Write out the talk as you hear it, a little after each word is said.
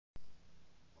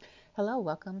Hello,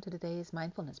 welcome to today's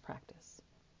mindfulness practice.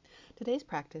 Today's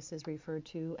practice is referred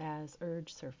to as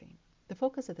urge surfing. The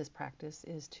focus of this practice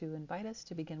is to invite us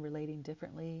to begin relating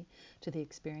differently to the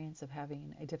experience of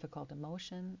having a difficult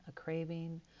emotion, a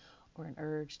craving, or an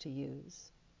urge to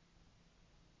use.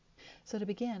 So to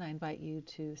begin, I invite you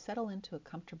to settle into a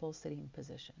comfortable sitting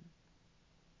position.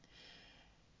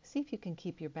 See if you can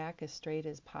keep your back as straight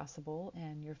as possible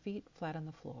and your feet flat on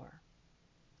the floor.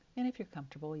 And if you're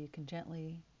comfortable, you can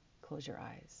gently close your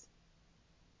eyes.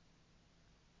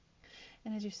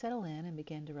 And as you settle in and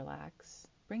begin to relax,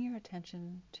 bring your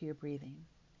attention to your breathing.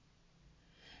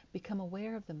 Become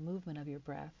aware of the movement of your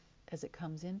breath as it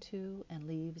comes into and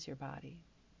leaves your body.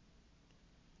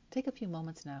 Take a few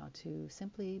moments now to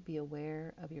simply be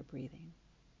aware of your breathing.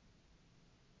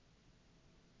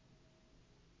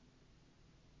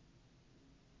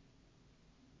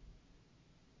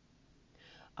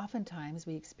 Oftentimes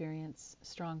we experience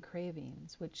strong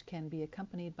cravings, which can be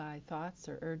accompanied by thoughts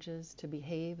or urges to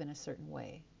behave in a certain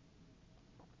way.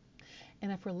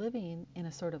 And if we're living in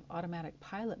a sort of automatic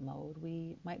pilot mode,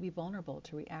 we might be vulnerable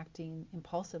to reacting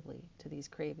impulsively to these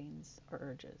cravings or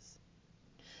urges.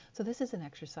 So this is an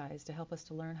exercise to help us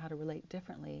to learn how to relate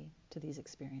differently to these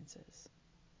experiences.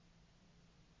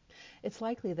 It's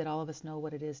likely that all of us know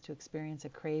what it is to experience a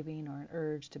craving or an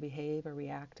urge to behave or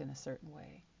react in a certain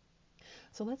way.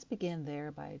 So let's begin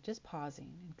there by just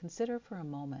pausing and consider for a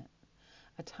moment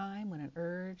a time when an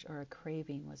urge or a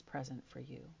craving was present for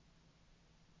you.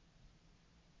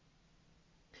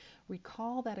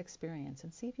 Recall that experience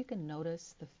and see if you can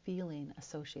notice the feeling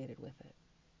associated with it.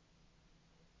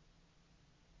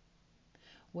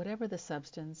 Whatever the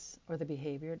substance or the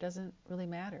behavior, it doesn't really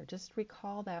matter. Just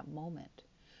recall that moment.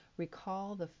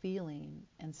 Recall the feeling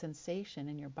and sensation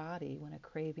in your body when a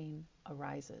craving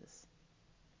arises.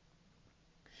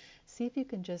 See if you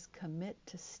can just commit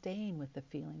to staying with the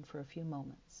feeling for a few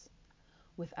moments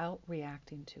without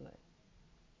reacting to it.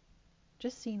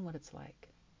 Just seeing what it's like.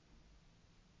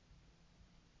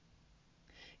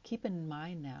 Keep in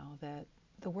mind now that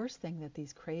the worst thing that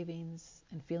these cravings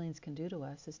and feelings can do to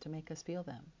us is to make us feel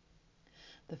them.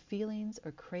 The feelings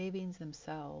or cravings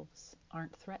themselves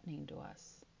aren't threatening to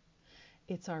us.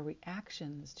 It's our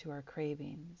reactions to our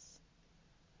cravings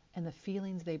and the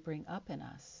feelings they bring up in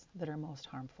us that are most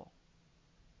harmful.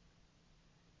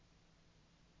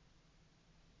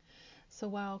 So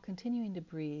while continuing to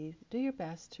breathe, do your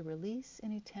best to release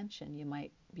any tension you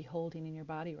might be holding in your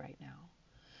body right now.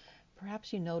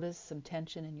 Perhaps you notice some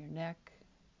tension in your neck,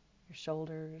 your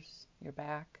shoulders, your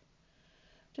back.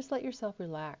 Just let yourself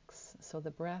relax so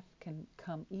the breath can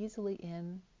come easily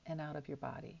in and out of your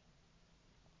body.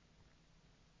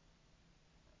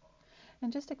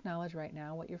 And just acknowledge right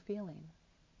now what you're feeling.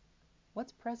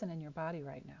 What's present in your body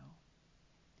right now?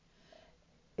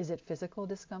 Is it physical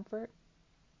discomfort?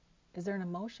 Is there an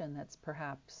emotion that's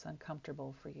perhaps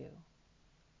uncomfortable for you?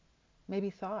 Maybe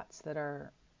thoughts that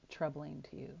are troubling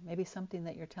to you. Maybe something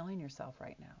that you're telling yourself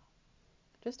right now.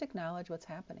 Just acknowledge what's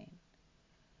happening.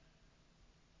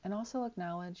 And also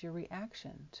acknowledge your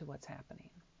reaction to what's happening.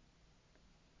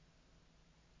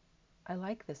 I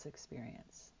like this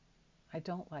experience. I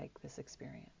don't like this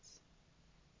experience.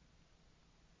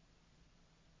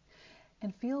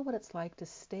 And feel what it's like to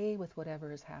stay with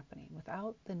whatever is happening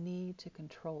without the need to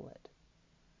control it,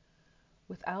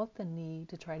 without the need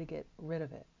to try to get rid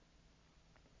of it.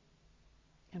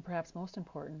 And perhaps most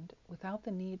important, without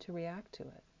the need to react to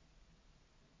it.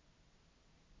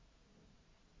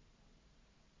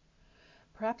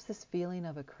 Perhaps this feeling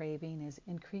of a craving is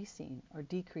increasing or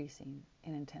decreasing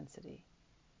in intensity.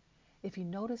 If you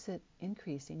notice it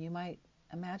increasing, you might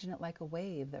imagine it like a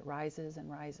wave that rises and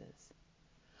rises.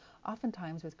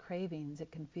 Oftentimes with cravings,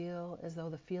 it can feel as though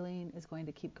the feeling is going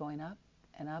to keep going up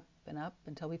and up and up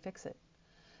until we fix it,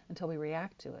 until we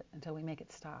react to it, until we make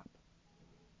it stop.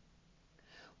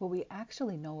 What we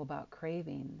actually know about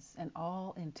cravings and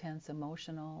all intense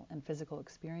emotional and physical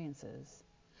experiences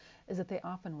is that they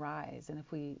often rise, and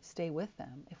if we stay with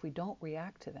them, if we don't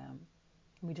react to them,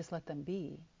 and we just let them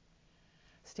be,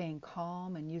 staying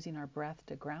calm and using our breath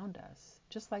to ground us,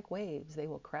 just like waves, they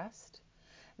will crest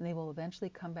and they will eventually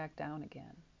come back down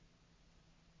again.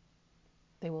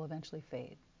 They will eventually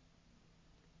fade.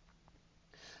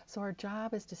 So our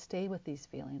job is to stay with these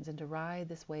feelings and to ride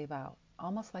this wave out,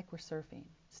 almost like we're surfing,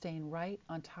 staying right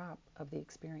on top of the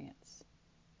experience.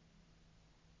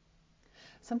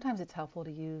 Sometimes it's helpful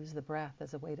to use the breath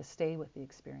as a way to stay with the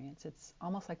experience. It's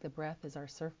almost like the breath is our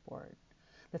surfboard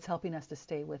that's helping us to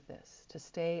stay with this, to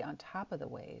stay on top of the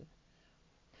wave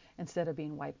instead of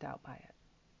being wiped out by it.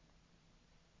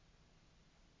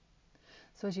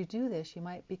 So as you do this, you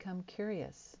might become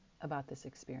curious about this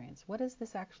experience. What does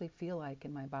this actually feel like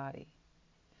in my body?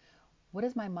 What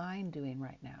is my mind doing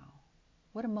right now?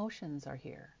 What emotions are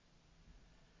here?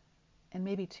 And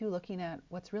maybe too, looking at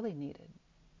what's really needed.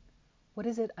 What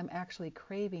is it I'm actually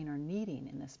craving or needing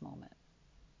in this moment?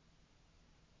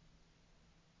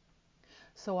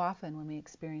 So often when we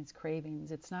experience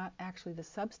cravings, it's not actually the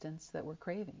substance that we're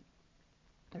craving.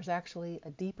 There's actually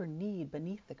a deeper need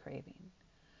beneath the craving.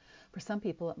 For some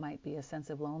people, it might be a sense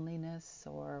of loneliness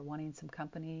or wanting some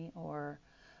company, or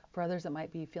for others, it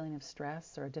might be a feeling of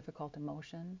stress or a difficult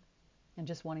emotion and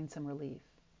just wanting some relief.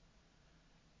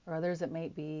 Or others, it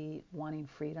might be wanting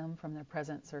freedom from their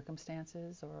present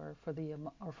circumstances or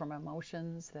from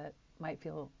emotions that might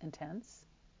feel intense.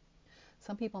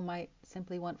 Some people might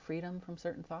simply want freedom from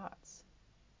certain thoughts.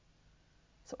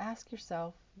 So ask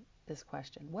yourself this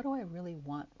question: what do I really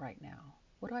want right now?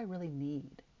 What do I really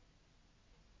need?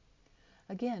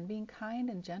 Again, being kind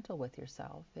and gentle with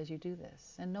yourself as you do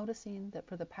this, and noticing that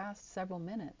for the past several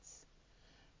minutes,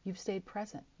 you've stayed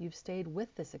present. You've stayed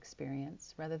with this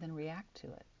experience rather than react to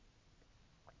it.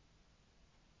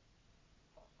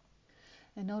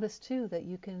 And notice too that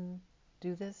you can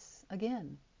do this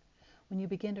again. When you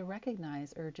begin to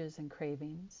recognize urges and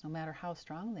cravings, no matter how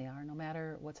strong they are, no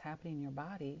matter what's happening in your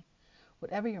body,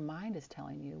 whatever your mind is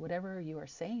telling you, whatever you are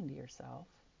saying to yourself,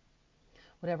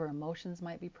 whatever emotions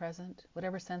might be present,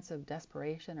 whatever sense of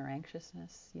desperation or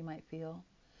anxiousness you might feel,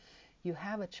 you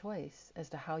have a choice as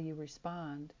to how you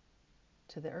respond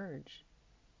to the urge.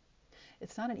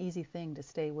 It's not an easy thing to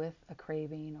stay with a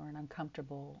craving or an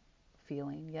uncomfortable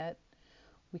feeling, yet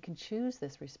we can choose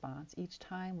this response each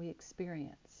time we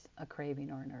experience a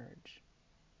craving or an urge.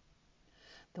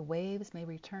 The waves may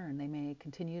return, they may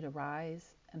continue to rise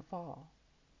and fall.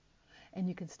 And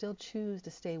you can still choose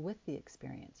to stay with the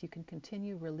experience. You can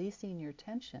continue releasing your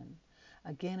tension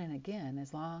again and again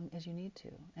as long as you need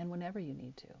to and whenever you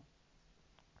need to.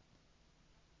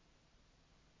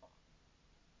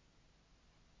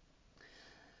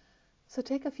 So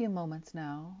take a few moments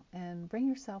now and bring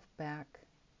yourself back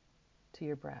to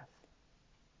your breath.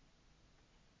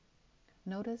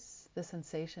 Notice the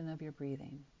sensation of your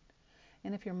breathing.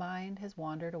 And if your mind has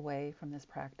wandered away from this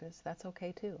practice, that's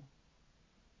okay too.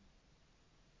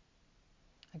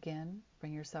 Again,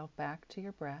 bring yourself back to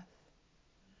your breath.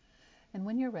 And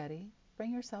when you're ready,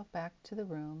 bring yourself back to the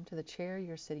room, to the chair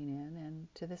you're sitting in, and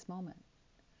to this moment.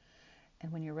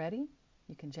 And when you're ready,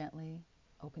 you can gently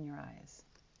open your eyes.